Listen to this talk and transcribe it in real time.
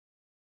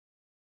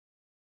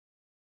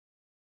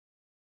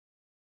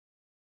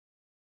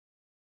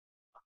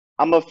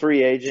I'm a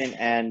free agent,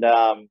 and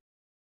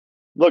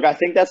look, I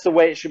think that's the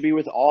way it should be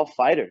with all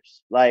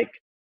fighters. Like,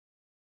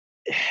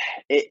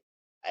 it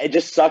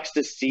just sucks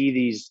to see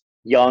these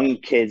young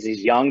kids,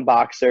 these young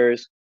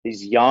boxers,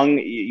 these young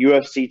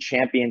UFC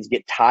champions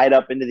get tied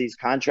up into these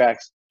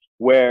contracts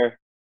where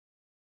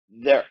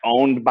they're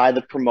owned by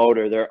the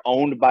promoter, they're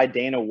owned by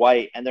Dana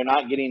White, and they're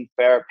not getting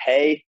fair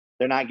pay.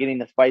 They're not getting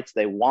the fights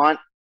they want.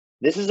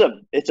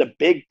 It's a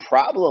big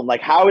problem.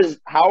 Like, how is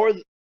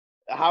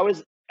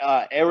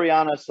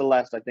Ariana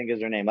Celeste, I think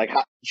is her name. Like,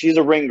 she's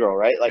a ring girl,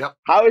 right? Like,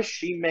 How does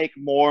she make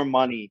more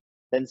money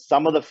than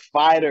some of the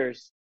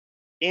fighters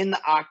in the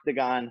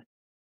octagon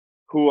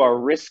who are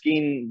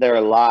risking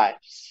their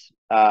lives?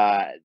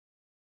 Doesn't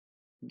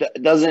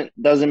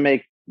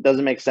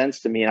make sense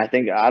to me. And I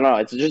don't know,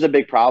 it's just a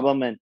big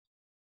problem. And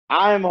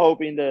I'm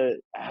hoping to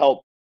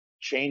help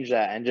change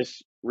that and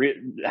just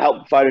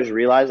help fighters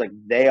realize, like,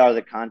 they are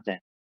the content.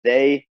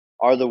 They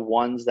are the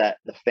ones that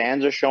the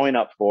fans are showing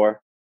up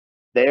for.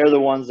 They are the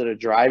ones that are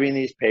driving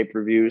these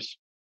pay-per-views,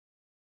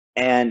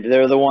 and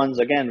they're the ones,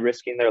 again,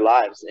 risking their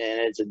lives.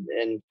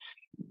 And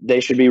they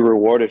should be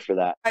rewarded for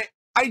that.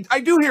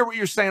 I do hear what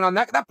you're saying on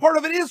that. That part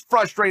of it is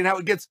frustrating, how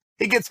it gets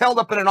held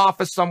up in an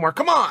office somewhere.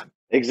 Come on.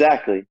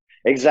 Exactly.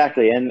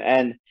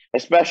 And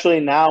especially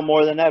now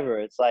more than ever,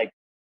 it's like,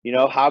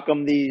 how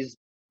come these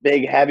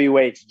big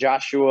heavyweights,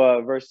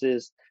 Joshua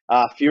versus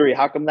Fury,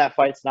 how come that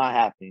fight's not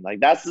happening?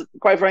 Like,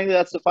 quite frankly,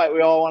 that's the fight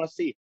we all want to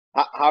see.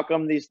 How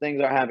come these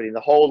things aren't happening?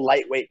 The whole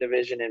lightweight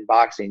division in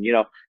boxing,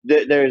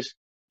 there's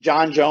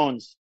John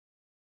Jones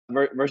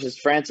versus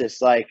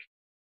Francis. Like,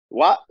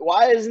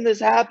 why isn't this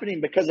happening?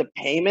 Because of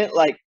payment?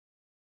 Like,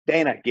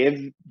 Dana,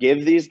 give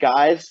these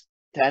guys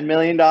 $10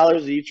 million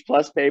each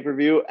plus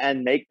pay-per-view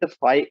and make the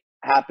fight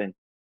happen.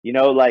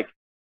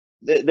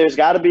 There's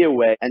got to be a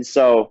way. And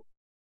so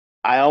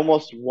I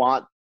almost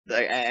want,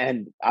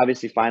 and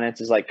obviously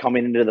finance is like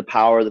coming into the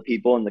power of the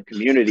people in the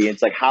community.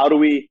 It's like, how do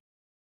we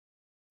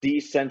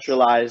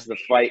decentralize the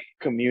fight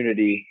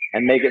community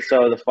and make it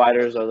so the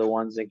fighters are the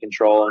ones in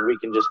control, and we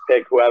can just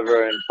pick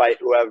whoever and fight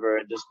whoever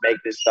and just make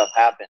this stuff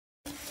happen?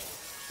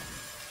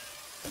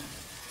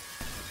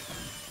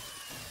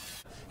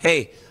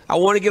 Hey, I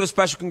want to give a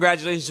special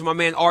congratulations to my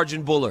man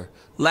Arjan Bhuller.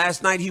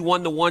 Last night he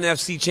won the ONE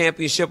FC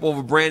championship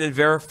over Brandon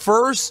Vera.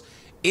 First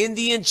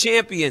Indian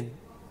champion,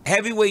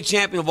 heavyweight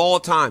champion of all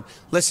time.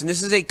 Listen,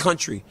 this is a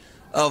country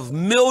of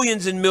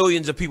millions and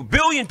millions of people,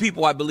 billion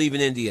people, I believe, in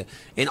India.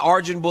 And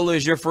Arjan Bhuller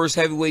is your first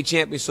heavyweight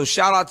champion. So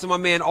shout out to my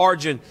man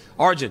Arjan.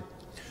 Arjan,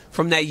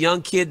 from that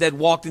young kid that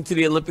walked into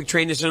the Olympic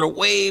Training Center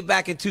way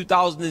back in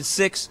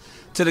 2006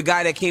 to the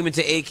guy that came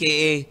into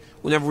AKA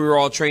whenever we were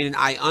all training,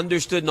 I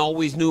understood and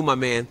always knew, my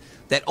man,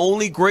 that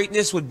only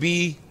greatness would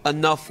be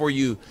enough for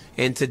you.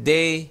 And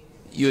today,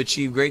 you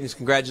achieved greatness.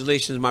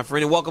 Congratulations, my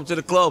friend, and welcome to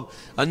the club.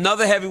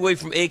 Another heavyweight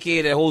from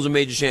AKA that holds a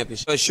major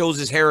championship. It shows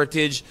his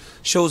heritage,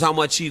 shows how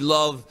much he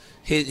loved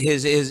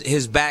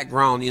his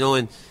background,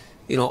 and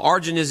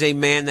Arjan is a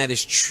man that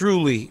is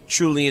truly,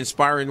 truly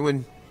inspiring.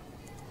 When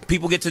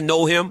people get to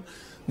know him,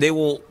 they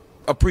will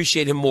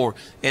appreciate him more.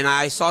 And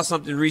I saw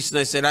something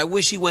recently. I said, I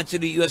wish he went to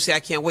the UFC. I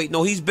can't wait.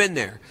 No, he's been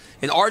there.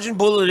 And Arjan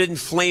Bhuller didn't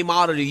flame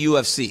out of the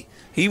UFC.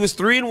 He was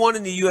 3-1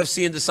 in the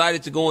UFC and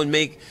decided to go and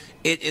make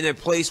it in a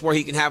place where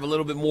he can have a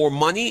little bit more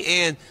money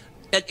and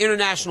that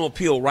international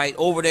appeal, right,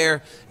 over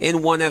there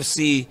in ONE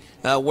FC,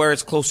 where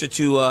it's closer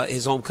to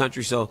his home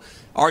country. So,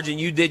 Arjan,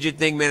 you did your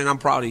thing, man, and I'm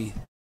proud of you.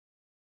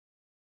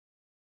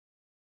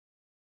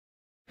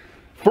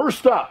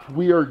 First up,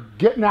 we are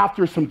getting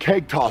after some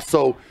keg toss.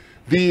 So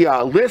the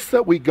list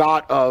that we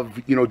got of,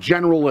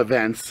 general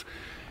events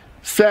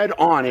said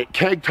on it,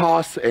 keg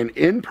toss, and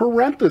in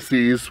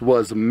parentheses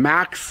was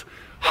max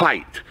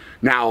height.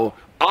 Now,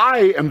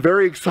 I am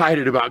very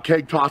excited about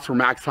keg toss for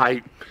max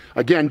height.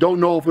 Again, don't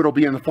know if it'll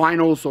be in the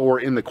finals or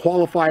in the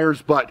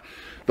qualifiers, but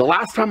the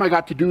last time I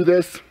got to do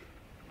this,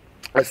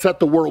 I set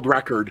the world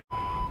record.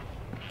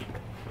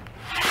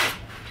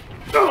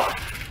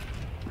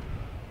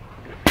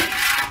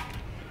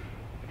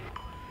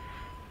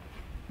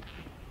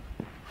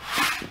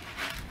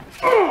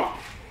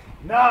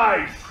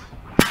 Nice!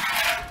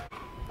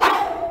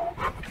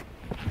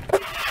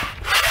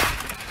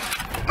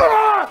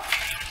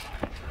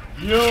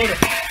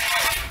 Beautiful!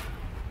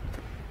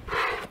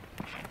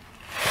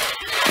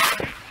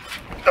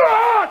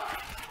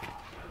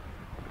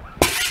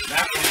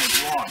 That one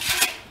is long.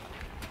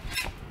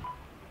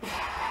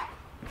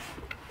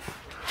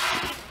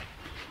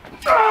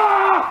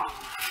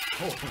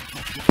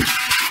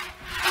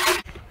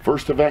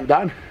 First event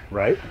done.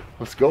 Right.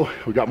 Let's go.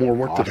 We got more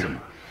work to do.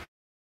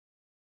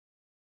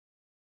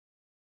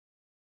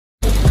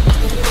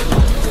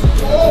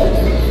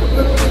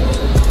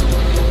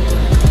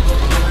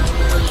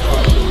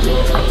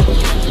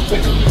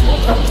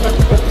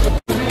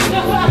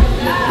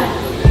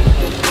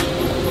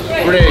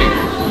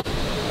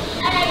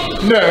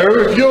 No,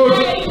 you're...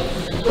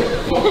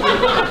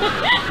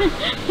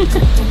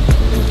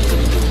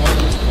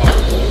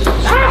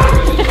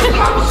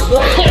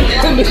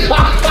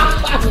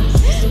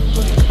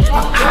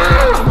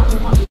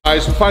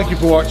 Guys, thank you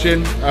for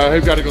watching. I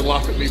hope you had a good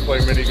laugh at me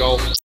playing mini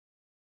golf.